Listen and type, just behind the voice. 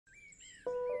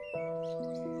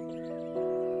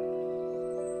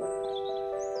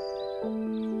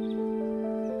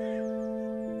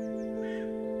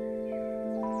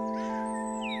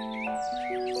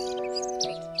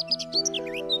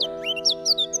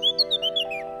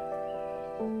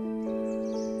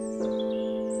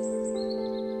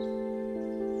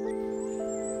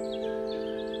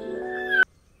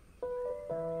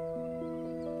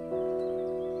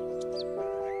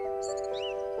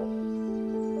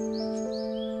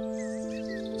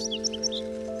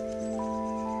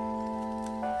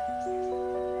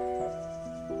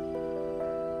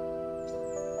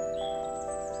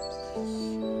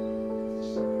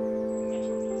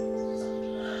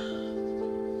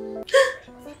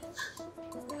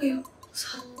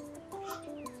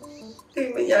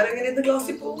ഞാനെങ്ങനെ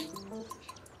ക്ലാസ്സിൽ പോകും?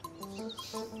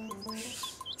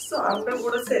 സാറിന്റെ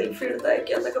കൂടെ സെൽഫി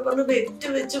എടുത്തയക്കാന്നൊക്കെ പറഞ്ഞ് വെറ്റ്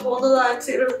വെച്ച് പോകുന്നത്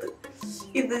ആക്സിയുടെ അടുത്ത്.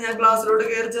 ഇന്ന് ഞാൻ ക്ലാസ്സിലോട്ട്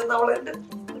കയറി ചെന്ന് അവളെ എന്നെ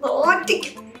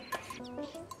നോട്ടിക്കും.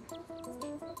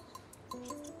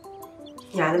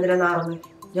 ഞാനെന്തിനാ നാറുന്നത്?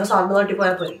 ഞാൻ സാറിന്റെ നാട്ടിൽ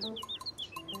പോയാ പോയി.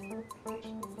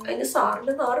 അതിന്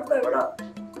സാറിന്റെ നാറിപ്പോ എവിടാ?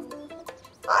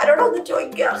 ആരോടാ ഒന്ന്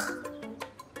ചോദിക്ക?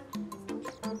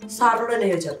 സാറിനോട് തന്നെ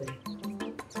ചോദിച്ചാ പോയി.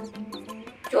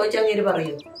 ചോദിച്ചങ്ങേര്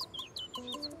പറയൂ.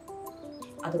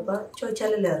 അതിപ്പോ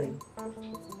ചോദിച്ചാലല്ലേ അറിയൂ.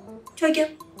 ചോദിക്കാം,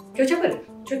 ചോദിച്ചാ പോരെ?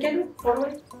 ചോദിക്കാലോ.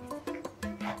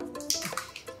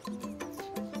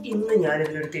 ഇന്ന്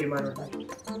ഞാനിതിലൊരു തീരുമാനം ഉണ്ടാക്കി.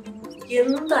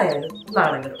 എന്തായാലും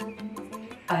നാളെങ്കിലും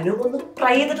അതിനൊന്ന്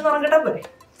ട്രൈ ചെയ്തിട്ട് നാളെ കേട്ടാ പോരെ?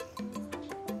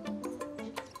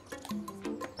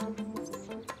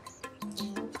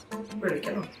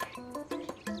 വിളിക്കണോ?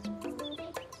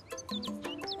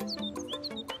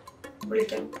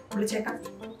 വിളിക്കാം, വിളിച്ചേക്കാം.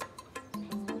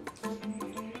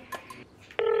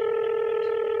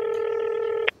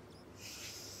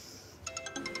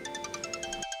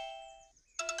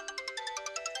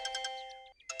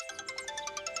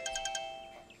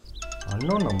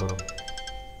 Unknown number.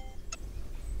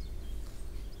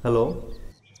 Hello.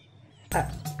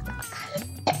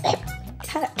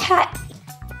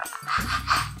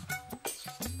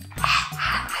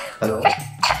 Hello.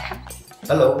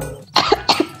 Hello.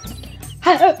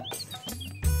 Hello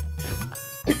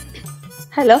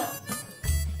hello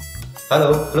hello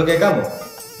കേൾക്കാമോ?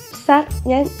 സാർ,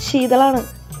 ഞാൻ ശീതളാണ്.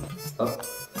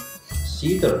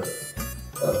 ശീതൾ?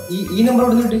 ഈ നമ്പർ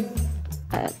എവിടെ നിന്ന് കിട്ടി?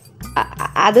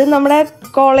 അത് നമ്മുടെ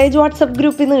കോളേജ് വാട്സപ്പ്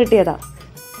ഗ്രൂപ്പിൽ നിന്ന് കിട്ടിയതാ.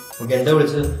 എന്താ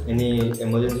വിളിച്ചത്? Any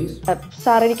emergencies?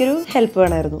 സാർ, എനിക്കൊരു ഹെൽപ്പ്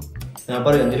വേണമായിരുന്നു. ഞാൻ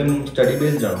പറയും, എന്തെങ്കിലും സ്റ്റഡി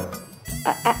ബേസ്ഡ് ആണോ?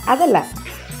 അതല്ല,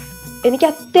 എനിക്ക്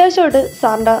അത്യാവശ്യമായിട്ട്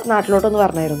സാറിൻ്റെ നാട്ടിലോട്ടൊന്ന്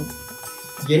പറഞ്ഞായിരുന്നു.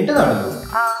 എന്റെ നാട്ടിലോ?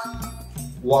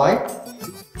 വൈ?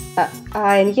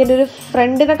 എനിക്ക് എൻ്റെ ഒരു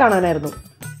ഫ്രണ്ടിനെ കാണാനായിരുന്നു.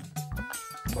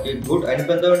 ഗുഡ്.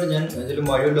 അതിനിപ്പോൾ എന്താ വേണ്ടി? ഞാൻ എന്തെങ്കിലും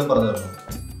വഴി വല്ലതും പറഞ്ഞു തരണോ?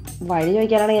 വഴി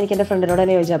ചോദിക്കാനാണെങ്കിൽ എനിക്ക് എൻ്റെ ഫ്രണ്ടിനോട്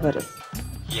തന്നെ ചോദിച്ചാൽ പോരും.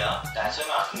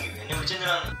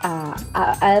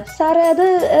 സാറ്, അത്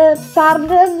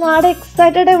സാറിന്റെ നാട്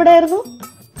എക്സാക്റ്റ് എവിടെയായിരുന്നു?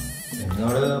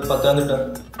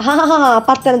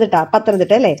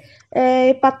 പത്തനംതിട്ട അല്ലേ?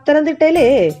 പത്തനംതിട്ടയില്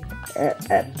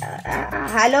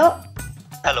hello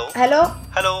hello hello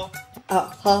hello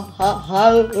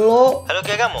hello hello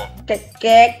കേക്കാമോ?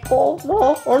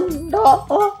 ഉണ്ടോ?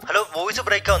 ഹലോ, വോയിസ്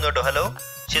ബ്രേക്ക് ആവുന്നു കേട്ടോ. ഹലോ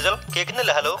ശീതൾ,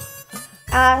 കേൾക്കുന്നില്ല? ഹലോ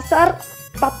സാർ,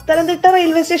 പത്തനംതിട്ട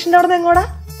റെയിൽവേ സ്റ്റേഷന്റെ അവിടെ നിന്ന് എങ്ങോടാ?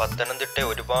 പത്തനംതിട്ട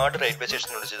ഒരുപാട് റെയിൽവേ സ്റ്റേഷൻ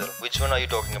ഉണ്ട് Sheethal. which one are you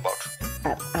talking about?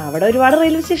 അവിടെ ഒരുപാട്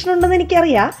റെയിൽവേ സ്റ്റേഷൻ ഉണ്ടെന്ന്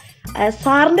എനിക്കറിയാം.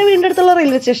 സാറിന്റെ വീടിന്റെ അടുത്തുള്ള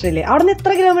റെയിൽവേ സ്റ്റേഷൻ ഇല്ലേ? അവിടെ നിന്ന്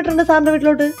എത്ര കിലോമീറ്റർ ഉണ്ട് സാറിന്റെ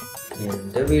വീട്ടിലോട്ട്?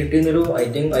 എന്റെ വീട്ടിൽ നിന്നൊരു ഐ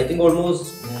തിങ്ക് ഓൾമോസ്റ്റ്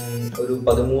ഒരു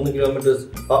 13 കിലോമീറ്റേഴ്സ്,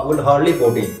 ഹാർഡ്ലി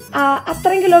 14.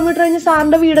 അത്രയും കിലോമീറ്റർ കഴിഞ്ഞ്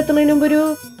സാറിന്റെ വീടെത്തുന്നതിന് മുമ്പ്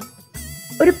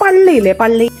ഒരു പള്ളിയില്ലേ?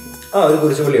 പള്ളി, ഒരു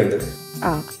കുരിശുപള്ളിയുണ്ട്.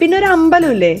 പിന്നെ ഒരു അമ്പലം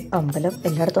ഇല്ലേ? അമ്പലം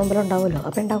എല്ലായിടത്തും അമ്പലം ഉണ്ടാവുമല്ലോ.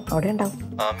 അപ്പൊ ഉണ്ടാവും, അവിടെ ഉണ്ടാവും.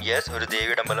 ഒരു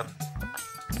ദേവിയുടെ അമ്പലം.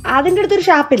 അതിന്റെ അടുത്തൊരു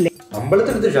ഷാപ്പില്ലേ?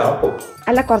 അമ്പലത്തിനടുത്ത് ഷാപ്പോ?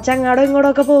 അല്ല, കുറച്ച് അങ്ങാടോ ഇങ്ങോട്ടോ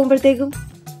ഒക്കെ പോകുമ്പോഴത്തേക്കും.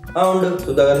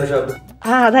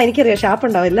 അതാ എനിക്കറിയാം, ഷാപ്പ്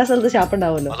ഉണ്ടാവും. എല്ലാ സ്ഥലത്തും ഷാപ്പ്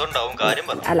ഉണ്ടാവുമല്ലോ.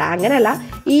 അല്ല, അങ്ങനെയല്ല.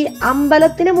 ഈ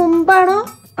അമ്പലത്തിന് മുമ്പാണോ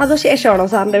അതോ ശേഷമാണോ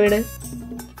സാറിന്റെ വീട്?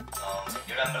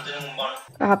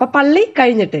 അപ്പൊ പള്ളി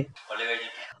കഴിഞ്ഞിട്ട്.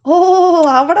 ഓ,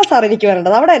 അവിടെ സാർ എനിക്ക്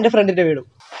വരേണ്ടത്. അവിടെ എന്റെ ഫ്രണ്ടിന്റെ വീടും.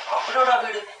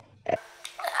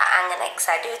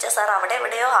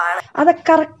 അത്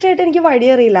കറക്റ്റ് ആയിട്ട് എനിക്ക് വഴി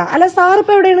അറിയില്ല. അല്ല, സാർ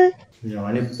ഇപ്പൊ എവിടെയാണ്?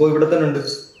 ഞാനിപ്പോ ഇവിടെ തന്നെ ഉണ്ട്.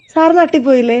 സാർ നാട്ടിൽ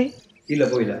പോയില്ലേ? ഇല്ല,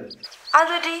 പോയില്ല.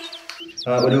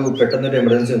 ഒരു പെട്ടെന്നൊരു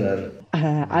എമർജൻസി വന്നായിരുന്നു.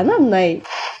 അത് നന്നായി.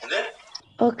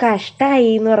 ഓ,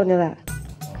 കഷ്ടായി എന്ന് പറഞ്ഞതാ.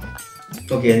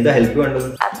 എന്താ ഹെൽപ്പ് വേണ്ടത്?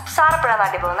 സാർ എപ്പോഴാ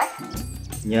നാട്ടിൽ പോകുന്നേ?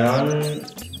 ഞാൻ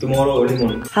ടുമോറോ ഏർലി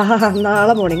മോർണിംഗ്.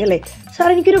 നാളെ മോർണിംഗ് അല്ലേ? സാർ,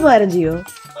 എനിക്കൊരു ഉപകാരം ചെയ്യോ?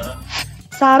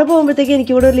 സാറ് പോകുമ്പോഴത്തേക്ക്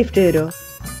എനിക്ക് കൂടെ ഒരു ലിഫ്റ്റ് തരുമോ?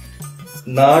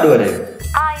 നാട് വരെ?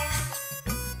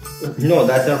 No,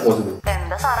 that's not possible.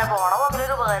 എന്താ സാറേ, പോണ പോലെ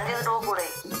ഒരു ഉപകാരം ചെയ്തിട്ട് കൂടെ?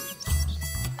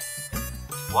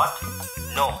 What?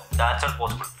 No, that's not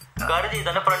possible. കാര്യം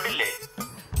ചെയ്തന്നെ ഫ്രണ്ട് ഇല്ലേ?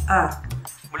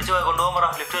 വിളിച്ചു കൊണ്ടുപോകാൻ പറ,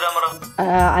 ലിഫ്റ്റ് വരാൻ പറ.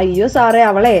 അയ്യോ സാറേ,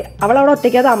 അവളവിടെ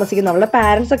ഒറ്റയ്ക്കാ താമസിക്കുന്നത്. അവളുടെ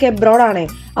പാരന്റ്സ് ഒക്കെ എബ്രോഡ് ആണേ.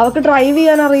 അവൾക്ക് ഡ്രൈവ്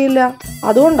ചെയ്യാൻ അറിയില്ല,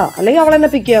 അതുകൊണ്ടാ. അല്ലെങ്കിൽ അവൾ എന്നെ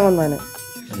പിക്ക് ചെയ്യാൻ വന്നാണ്.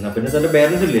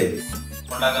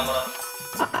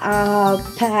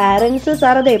 പാരന്റ്സ്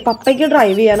സാർ, അതെ, പപ്പയ്ക്ക്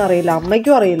ഡ്രൈവ് ചെയ്യാൻ അറിയില്ല,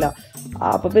 അമ്മയ്ക്കും അറിയില്ല.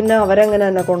 അപ്പൊ പിന്നെ അവരെങ്ങനെ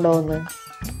എന്നെ കൊണ്ടുപോകുന്നത്?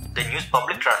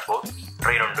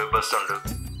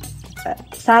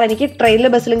 സാർ, എനിക്ക്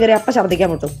ട്രെയിനിലും ബസ്സിലും കയറി അപ്പ ഛർദ്ദിക്കാൻ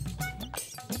പറ്റും.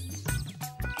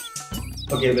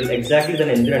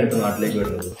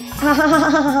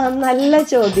 നല്ല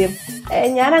ചോദ്യം.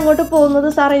 ഞാൻ അങ്ങോട്ട് പോകുന്നത്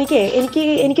സാർ,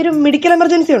 എനിക്കൊരു മെഡിക്കൽ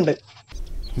എമർജൻസി ഉണ്ട്.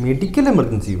 Medical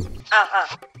എമർജൻസിയോ?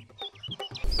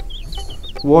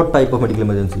 What type of medical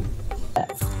emergency?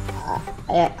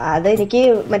 അതെനിക്ക്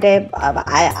മറ്റേ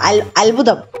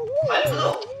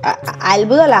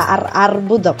അത്ഭുതമല്ല,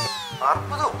 അർബുദം.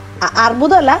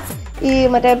 അർബുദമല്ല, ഈ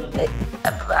മറ്റേ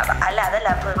അല്ല, അതല്ല,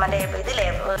 മറ്റേ ഇതില്ലേ,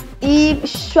 ഈ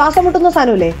ശ്വാസം മുട്ടുന്ന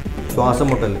സാധനമില്ലേ? ശ്വാസം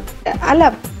മുട്ടൽ അല്ല,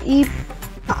 ഈ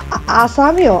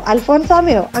ആസാമിയോ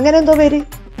അൽഫോൻസാമിയോ അങ്ങനെ എന്തോ പേര്.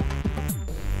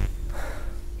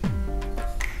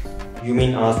 You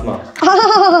mean asthma?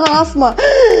 ആസ്മ.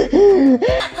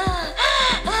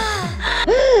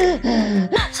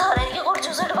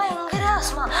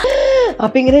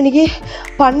 അപ്പൊ ഇങ്ങനെ എനിക്ക്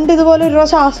പണ്ട് ഇതുപോലെ ഒരു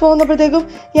പ്രാവശ്യം ആസ്മ വന്നപ്പോഴത്തേക്കും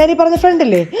ഞാൻ ഈ പറഞ്ഞ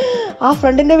ഫ്രണ്ടില്ലേ, ആ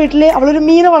ഫ്രണ്ടിന്റെ വീട്ടില് അവളൊരു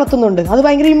മീനെ വളർത്തുന്നുണ്ട്. അത്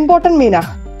ഭയങ്കര ഇമ്പോർട്ടന്റ് മീനാ.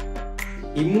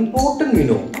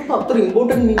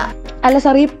 അല്ല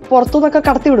സാർ, ഈ പുറത്തുനിന്നൊക്കെ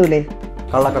കടത്തി വിടൂലേ?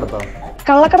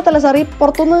 കള്ളക്കടത്തല്ല സാർ, ഈ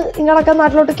പുറത്തുനിന്ന് ഇങ്ങളൊക്കെ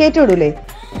നാട്ടിലോട്ട് കയറ്റി വിടൂലേ?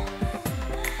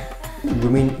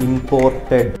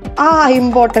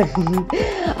 ഇമ്പോർട്ടന്റ്.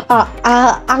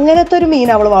 അങ്ങനത്തെ ഒരു മീൻ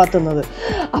അവള് വളർത്തുന്നത്.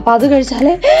 അപ്പൊ അത്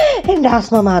കഴിച്ചാലേ എന്റെ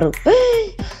ആസ്മ മാറും.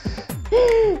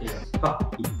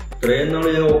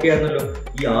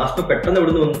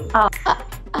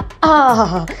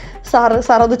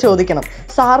 സാർ അത് ചോദിക്കണം.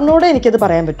 സാറിനോട് എനിക്കത്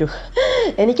പറയാൻ പറ്റൂ.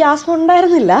 എനിക്ക് ആസ്മ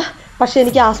ഉണ്ടായിരുന്നില്ല, പക്ഷെ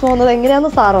എനിക്ക് ആസ്മ വന്നത്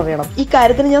എങ്ങനെയാന്ന് സാർ അറിയണം. ഈ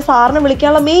കാര്യത്തിന് ഞാൻ സാറിനെ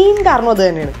വിളിക്കാനുള്ള മെയിൻ കാരണം അത്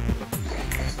തന്നെയാണ്.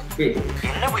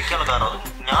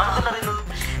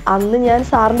 അന്ന് ഞാൻ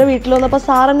സാറിന്റെ വീട്ടിൽ വന്നപ്പോ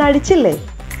സാർ എന്നെ അടിച്ചില്ലേ?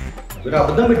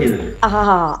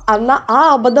 അന്ന് ആ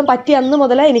അബദ്ധം പറ്റി അന്ന്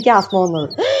മുതലാ എനിക്ക് ആസ്മ വന്നത്.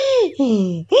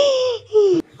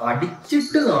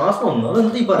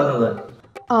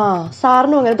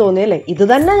 സാറിനും അങ്ങനെ തോന്നിയല്ലേ? ഇത്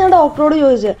തന്നെ ഞാൻ ഡോക്ടറോട്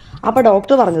ചോദിച്ചത്. അപ്പൊ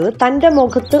ഡോക്ടർ പറഞ്ഞത് തന്റെ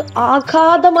മുഖത്ത്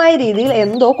ആഘാതമായ രീതിയിൽ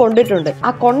എന്തോ കൊണ്ടിട്ടുണ്ട്. ആ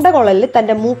കൊള്ളലിൽ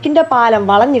തന്റെ മൂക്കിന്റെ പാലം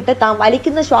വളഞ്ഞിട്ട് താൻ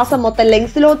വലിക്കുന്ന ശ്വാസം മൊത്തം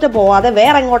ലെങ്സിലോട്ട് പോവാതെ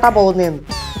വേറെ എങ്ങോട്ടാ പോകുന്നതെന്ന്.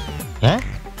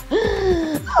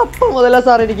 അപ്പൊ മുതലാ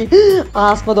സാർ എനിക്ക്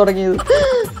ആസ്മ തുടങ്ങിയത്.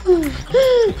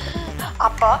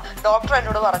 അപ്പൊ ഡോക്ടർ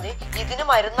എന്നോട് പറഞ്ഞ് ഇതിന്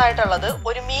മരുന്നായിട്ടുള്ളത്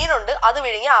ഒരു മീനുണ്ട്, അത്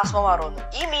വിഴുങ്ങി ആസ്മ മാറുമെന്ന്.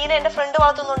 ഈ മീൻ എന്റെ ഫ്രണ്ട്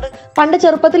വളർത്തുന്നുണ്ട്. പണ്ട്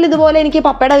ചെറുപ്പത്തിൽ ഇതുപോലെ എനിക്ക്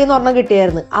പപ്പയുടെ കയ്യിൽ നിന്ന് ഒരെണ്ണം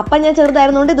കിട്ടിയായിരുന്നു. അപ്പൊ ഞാൻ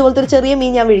ചെറുതായിരുന്നോണ്ട് ഇതുപോലത്തെ ഒരു ചെറിയ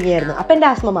മീൻ ഞാൻ വിഴുങ്ങിയായിരുന്നു. അപ്പൊ എന്റെ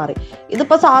ആസ്മ മാറി.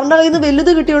 ഇതിപ്പോ സാറിന്റെ കയ്യിൽ നിന്ന്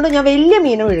വലുത് കിട്ടിയോണ്ട് ഞാൻ വലിയ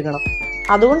മീനെ വിഴുങ്ങണം.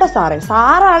 അതുകൊണ്ടാ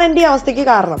സാറാണ് എന്റെ അവസ്ഥക്ക്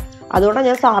കാരണം. അതുകൊണ്ടാണ്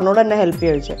ഞാൻ സാറിനോട് എന്നെ ഹെൽപ്പ്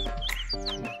ചോദിച്ചത്.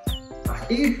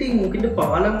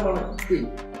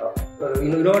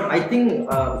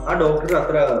 ആ ഡോക്ടർ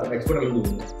അത്ര എക്സ്പെർട്ട് ആണെന്ന്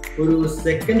തോന്നുന്നു. ഒരു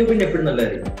സെക്കൻഡ് ഒപ്പീനിയൻ എപ്പോഴും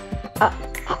നല്ലതായിരിക്കും.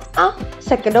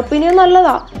 സെക്കൻഡ് ഒപ്പീനിയൻ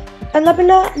നല്ലതാ. എന്നാ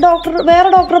പിന്നെ വേറെ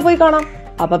ഡോക്ടറെ പോയി കാണാം.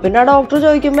 അപ്പൊ പിന്നെ ഡോക്ടർ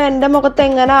ചോദിക്കുമ്പോ എന്റെ മുഖത്ത്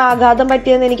എങ്ങനെ ആഘാതം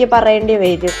പറ്റിയെന്ന് എനിക്ക് പറയേണ്ടി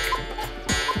വരും.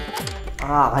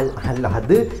 അല്ല,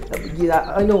 അത്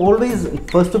always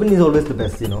first opinion is always the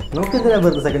best, you know. നമുക്ക് എന്തിനാ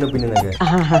വെറുതെ സെക്കൻഡ് ഒപ്പീനിയൻ ഒക്കെ?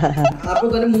 അപ്പൊ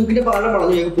തന്നെ മൂക്കിന്റെ പാലം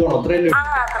വളഞ്ഞു പോകണം, അത്രയല്ലേ.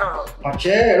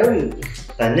 പക്ഷേ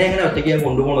തന്നെ എങ്ങനെ ഒറ്റയ്ക്ക് ഞാൻ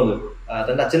കൊണ്ടുപോകണത്?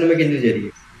 തന്റെ അച്ഛനമ്മയ്ക്ക്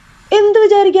എന്ത്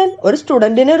വിചാരിക്കാൻ? ഒരു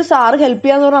സ്റ്റുഡന്റിനെ ഒരു സാറ് ഹെൽപ്പ്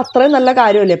ചെയ്യാന്ന് പറഞ്ഞാൽ അത്രയും നല്ല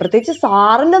കാര്യമല്ലേ? പ്രത്യേകിച്ച്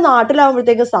സാറിന്റെ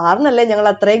നാട്ടിലാവുമ്പോഴത്തേക്ക് സാറിനല്ലേ ഞങ്ങൾ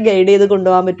അത്രയും ഗൈഡ് ചെയ്ത്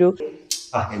കൊണ്ടുപോകാൻ പറ്റൂ.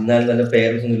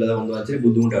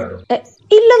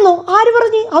 ഇല്ലെന്നോ? ആര്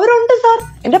പറഞ്ഞു? അവരുണ്ട് സാർ.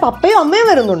 എന്റെ പപ്പയും അമ്മയും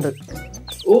വരുന്നുണ്ട്.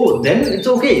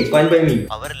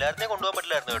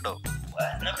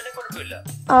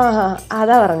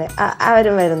 അതാ പറഞ്ഞേ,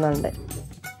 അവരും വരുന്നുണ്ട്.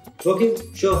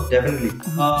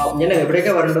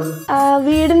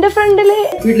 വീടിന്റെ ഫ്രണ്ടില്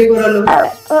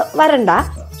വരണ്ട.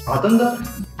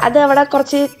 അത് അവിടെ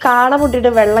കുറച്ച് കാട മുട്ടിട്ട്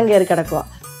വെള്ളം കയറി കിടക്കുക.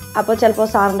 അപ്പൊ ചിലപ്പോ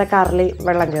സാറിന്റെ കാറിൽ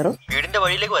വെള്ളം കയറും. വീടിന്റെ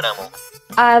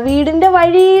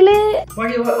വഴിയില്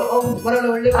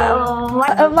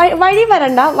വഴി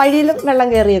വരണ്ട, വഴിയിൽ വെള്ളം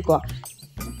കയറിയേക്കുക.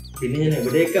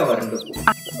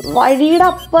 വഴിയുടെ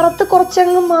അപ്പുറത്ത്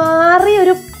കുറച്ചങ്ങ് മാറി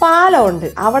ഒരു പാലമുണ്ട്,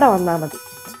 അവിടെ വന്നാ മതി.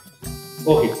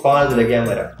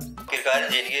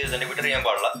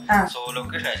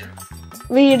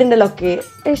 വീടിന്റെ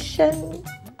ലൊക്കേഷൻ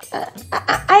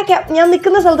അയക്കാം. ഞാൻ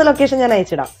നിൽക്കുന്ന സ്ഥലത്തെ ലൊക്കേഷൻ ഞാൻ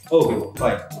അയച്ചിടാം.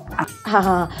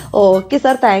 Okay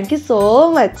sir, thank you so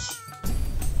much.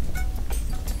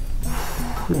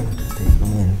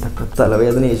 എന്തൊക്കെ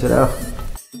തലവേദന ഈശ്വരാ.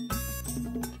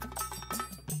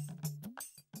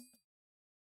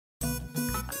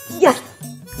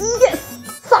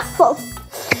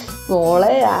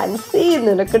 മോളെ ആൻസി,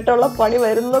 നിനക്കിട്ടുള്ള പണി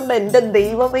വരുന്നുണ്ട്. എന്റെ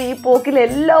ദൈവമേ, ഈ പോക്കിൽ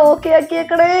എല്ലാം ഓക്കെ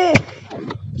ആക്കിയേക്കണേ.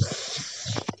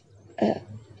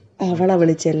 അവളെ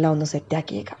വിളിച്ച് എല്ലാം ഒന്ന് സെറ്റ്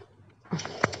ആക്കിയേക്കാം.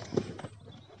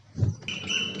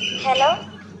 ഹലോ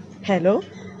ഹലോ,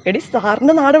 എടി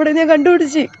സാറിന്റെ നാട് എവിടെ ഞാൻ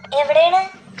കണ്ടുപിടിച്ച്. എവിടെയാണ്?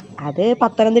 അത്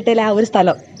പത്തനംതിട്ടയിലെ ആ ഒരു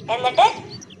സ്ഥലം.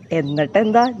 എന്നിട്ട്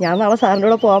എന്താ, ഞാൻ നാളെ സാറിന്റെ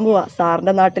കൂടെ പോകാൻ പോവാ,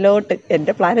 സാറിന്റെ നാട്ടിലോട്ട്.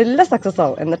 എന്റെ പ്ലാൻ എല്ലാം സക്സസ്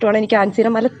ആവും. എന്നിട്ട് വേണം എനിക്ക് ആൻസിനെ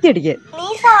മലത്തിയടിക്കാൻ. നീ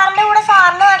സാറിന്റെ കൂടെ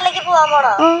സാറിന്റെ നാട്ടിലേക്ക് പോകാൻ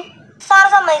പോണോ? സാർ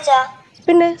സമ്മതിച്ചാ?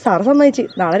 പിന്നെ സാറ് സമ്മതിച്ച്.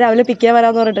 നാളെ രാവിലെ പിക്ക് ചെയ്യാൻ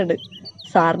വരാന്ന് പറഞ്ഞിട്ടുണ്ട്,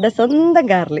 സാറിന്റെ സ്വന്തം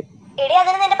കാറില്. എടി,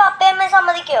 അതിന് നിന്റെ പപ്പയും അമ്മയും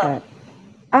സമ്മതിക്കോ?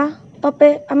 ആ, പപ്പേ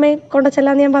അമ്മയും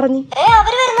കൊണ്ടച്ചെല്ലാന്ന് ഞാൻ പറഞ്ഞു.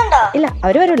 അവര് വരുന്നുണ്ടോ? ഇല്ല,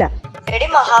 അവര് വരൂല. എടി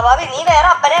മഹാഭാവി, നീ വേറെ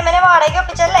അപ്പനെ അമ്മനെ വാടകയ്ക്ക്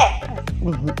ഒപ്പിച്ചല്ലേ?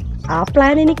 ആ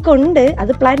പ്ലാൻ എനിക്കുണ്ട്.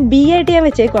 അത് പ്ലാൻ ബി ആയിട്ട് ഞാൻ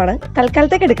വെച്ചേക്കുവാണ്,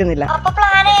 തൽക്കാലത്തേക്ക് എടുക്കുന്നില്ല.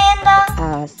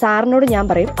 സാറിനോട് ഞാൻ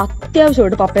പറയും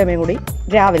അത്യാവശ്യമായിട്ട് പപ്പയമ്മയും കൂടി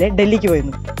രാവിലെ ഡൽഹിക്ക്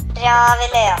പോയിരുന്നു.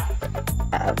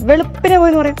 വെളുപ്പിനെ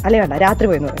പോയെന്ന് പറയും, അല്ലെ വേണ്ട രാത്രി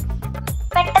പോയെന്ന് പറയും.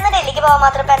 പെട്ടെന്ന് ഡൽഹിക്ക് പോകാൻ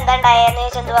മാത്രം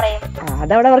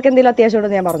അതവിടെ അവർക്ക് എന്തെങ്കിലും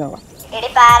അത്യാവശ്യമുണ്ടെന്ന് ഞാൻ പറഞ്ഞോളാം.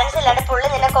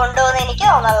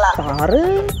 സാറ്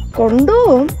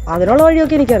കൊണ്ടുപോകും, അതിനുള്ള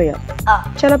വഴിയൊക്കെ എനിക്കറിയാം.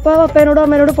 ചിലപ്പോ പപ്പേനോടും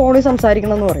അമ്മേനോട് ഫോണിൽ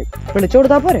സംസാരിക്കണം എന്ന് പറയും, വിളിച്ചു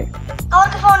കൊടുത്താ പോരെ?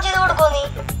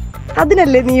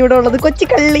 അതിനല്ലേ നീ ഇവിടെ ഉള്ളത്, കൊച്ചി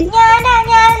കള്ളി.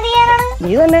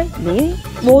 നീ തന്നെ, നീ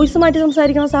വോയിസ് മാറ്റി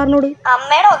സംസാരിക്കണം സാറിനോട്.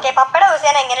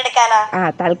 ആ,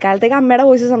 തൽക്കാലത്തേക്ക് അമ്മയുടെ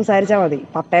വോയിസ് സംസാരിച്ചാൽ മതി.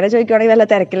 പപ്പേനെ ചോദിക്കുവാണെങ്കിൽ വല്ല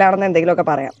തിരക്കിലാണെന്ന് എന്തെങ്കിലും ഒക്കെ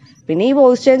പറയാം. പിന്നെ ഈ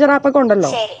വോയിസ് ചേഞ്ചർ ആപ്പൊക്കെ ഉണ്ടല്ലോ.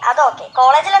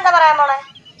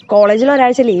 കോളേജിൽ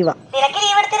ഒരാഴ്ച ലീവാ.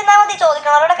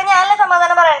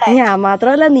 ഞാൻ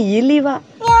മാത്രമല്ല, നീ ലീവാ.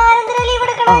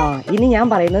 ആ, ഇനി ഞാൻ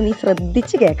പറയുന്നത് നീ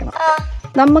ശ്രദ്ധിച്ച് കേൾക്കണം.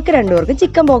 നമുക്ക് രണ്ടുപേർക്കും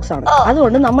ചിക്കൻ ബോക്സ് ആണ്,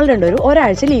 അതുകൊണ്ട് നമ്മൾ രണ്ടുപേരും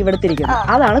ഒരാഴ്ച ലീവ് എടുത്തിരിക്കുന്നു.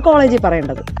 അതാണ് കോളേജിൽ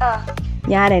പറയേണ്ടത്.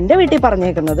 ഞാൻ എന്റെ വീട്ടിൽ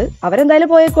പറഞ്ഞേക്കുന്നത്, അവരെന്തായാലും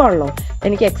പോയേക്കുവാണല്ലോ,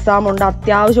 എനിക്ക് എക്സാം ഉണ്ട്,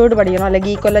 അത്യാവശ്യമായിട്ട് പഠിക്കണം,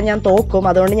 അല്ലെങ്കിൽ ഈ കൊല്ലം ഞാൻ തോക്കും,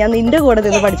 അതുകൊണ്ട് ഞാൻ നിന്റെ കൂടെ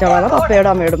നിന്ന് പഠിച്ചോളാം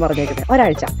പപ്പയോടും അമ്മയോടും പറഞ്ഞേക്കുന്നത്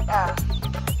ഒരാഴ്ച.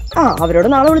 ആ, അവരോട്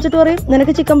നാളെ വിളിച്ചിട്ട് പറയും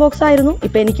നിനക്ക് ചിക്കൻ ബോക്സ് ആയിരുന്നു,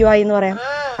 ഇപ്പൊ എനിക്കും ആയി എന്ന് പറയാം.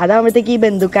 അതാകുമ്പോഴത്തേക്ക് ഈ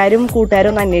ബന്ധുക്കാരും കൂട്ടുകാരും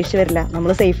ഒന്നും അന്വേഷിച്ച് വരില്ല,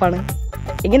 നമ്മള് സേഫ് ആണ്.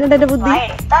 എങ്ങനെയുണ്ട് എന്റെ ബുദ്ധി?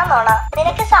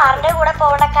 നിനക്ക് സാറിന്റെ കൂടെ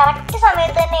പോകേണ്ട കറക്റ്റ്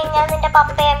സമയത്ത് തന്നെ ഞാൻ നിന്റെ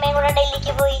പപ്പയും അമ്മയും കൂടെ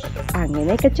ഡൽഹിക്ക് പോയി.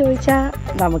 അങ്ങനെയൊക്കെ ചോദിച്ചാ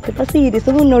നമുക്കിപ്പോ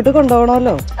സീരീസ് മുന്നോട്ട്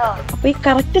കൊണ്ടുപോകണമല്ലോ. അപ്പൊ ഈ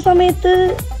കറക്റ്റ് സമയത്ത്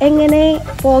എങ്ങനെ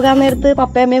പോകാൻ നേരത്ത്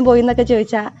പപ്പയും അമ്മയും പോയി എന്നൊക്കെ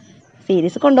ചോദിച്ചാ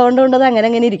സീരീസ് കൊണ്ടുപോകേണ്ടത് അങ്ങനെ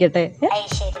അങ്ങനെ ഇരിക്കട്ടെ.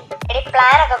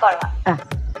 പ്ലാൻ ഒക്കെ കൊള്ളാം,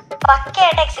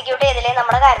 പക്കയായിട്ട് എക്സിക്യൂട്ട് ചെയ്തില്ലേ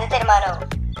നമ്മുടെ കാര്യത്തിൽ തീരുമാനമാവും.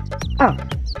 ആ,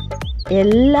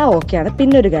 എല്ലാം ഓക്കെയാണ്.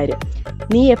 പിന്നെ ഒരു കാര്യം,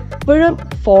 നീ എപ്പോഴും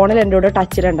ഫോണിൽ എൻ്റെ കൂടെ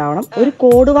ടച്ചിലുണ്ടാവണം. ഒരു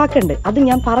കോഡ് വാക്കുണ്ട്, അത്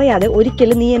ഞാൻ പറയാതെ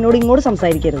ഒരിക്കലും നീ എന്നോട് ഇങ്ങോട്ട്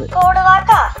സംസാരിക്കരുത്.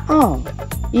 ആ,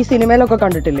 ഈ സിനിമയിലൊക്കെ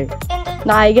കണ്ടിട്ടില്ലേ,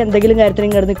 നായിക എന്തെങ്കിലും കാര്യത്തിന്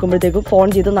ഇങ്ങോട്ട് നിൽക്കുമ്പോഴത്തേക്കും ഫോൺ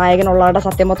ചെയ്ത് നായകനുള്ളവരുടെ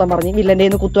സത്യം മൊത്തം പറഞ്ഞ് വില്ലന്റെ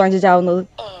കയ്യിൽ നിന്ന് കുത്തു വാങ്ങിച്ച് ചാവുന്നത്.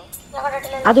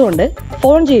 അതുകൊണ്ട്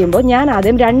ഫോൺ ചെയ്യുമ്പോൾ ഞാൻ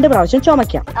ആദ്യം 2 പ്രാവശ്യം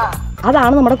ചുമക്കാം.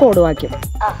 അതാണ് നമ്മുടെ കോഡ് വാക്യം.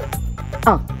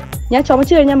 ആ, ഞാൻ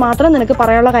ചുമച്ചു കഴിഞ്ഞാൽ മാത്രം നിനക്ക്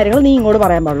പറയാനുള്ള കാര്യങ്ങൾ നീ ഇങ്ങോട്ട്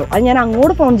പറയാൻ പാടുള്ളൂ. അത് ഞാൻ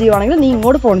അങ്ങോട്ട് ഫോൺ ചെയ്യുവാണെങ്കിൽ നീ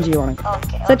ഇങ്ങോട്ട് ഫോൺ ചെയ്യുവാണെങ്കിൽ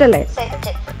സെറ്റ് അല്ലേ?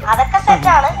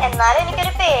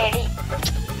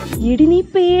 ഇടി, നീ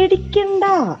പേടിക്കണ്ട,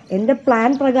 എന്റെ പ്ലാൻ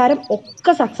പ്രകാരം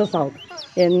ഒക്കെ സക്സസ് ആവും.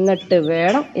 എന്നിട്ട്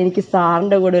വേണം എനിക്ക്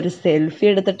സാറിന്റെ കൂടെ ഒരു സെൽഫി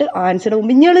എടുത്തിട്ട് ആൻസിയുടെ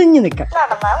മുമ്പിൽ ഞെളിഞ്ഞു നിൽക്കാം.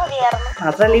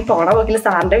 മാത്രമല്ല ഈ പോണ പോക്കിൽ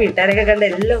സാറിന്റെ വീട്ടുകാരൊക്കെ കണ്ട്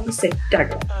എല്ലാം ഒന്ന് സെറ്റ്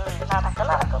ആക്കണം.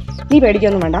 നീ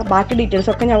പേടിക്കൊന്നും വേണ്ട, ബാക്കി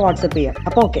ഡീറ്റെയിൽസ് ഒക്കെ ഞാൻ വാട്സപ്പ് ചെയ്യാം.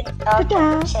 അപ്പൊ ഓക്കെ.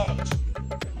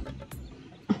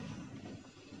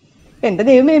 എന്റെ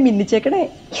ദൈവമേ, മിന്നിച്ചേക്കണേ.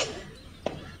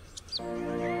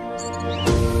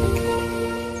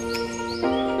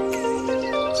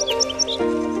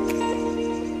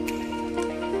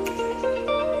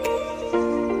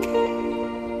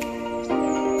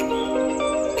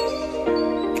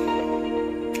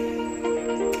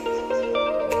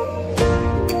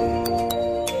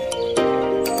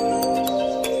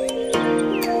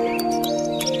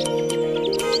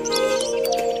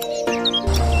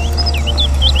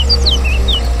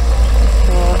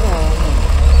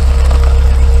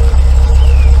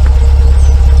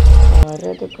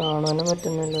 കാണാനും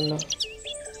പറ്റുന്നില്ലല്ലോ.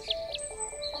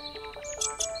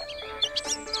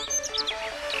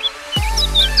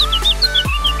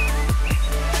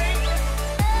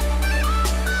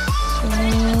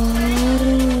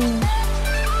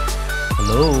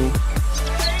 ഹലോ,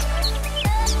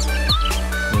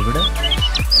 എവിടെ?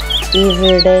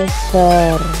 ഇവിടെ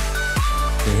സർ.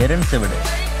 പേരൻസ് എവിടെ?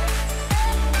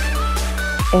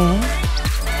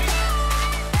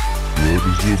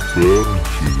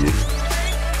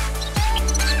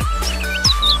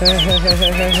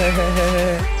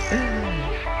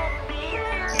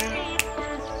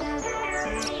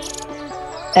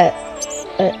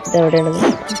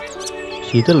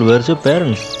 Sheetal, where's your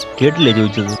parents? കേട്ടില്ലേ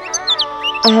ചോദിച്ചത്?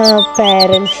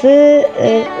 Parents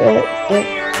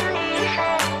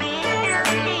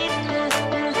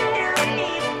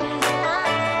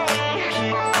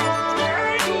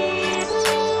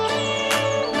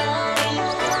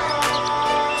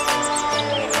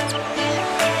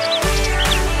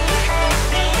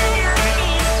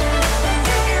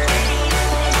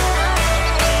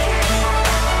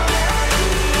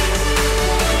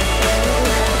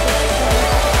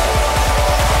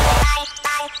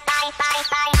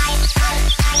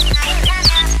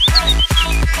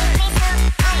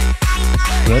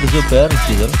Where is your parents,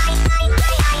 Sheethal?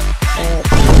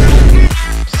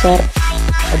 Sir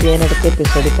അത് ഞാൻ അടുത്ത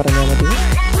എപ്പിസോഡിൽ പറഞ്ഞാൽ മതി.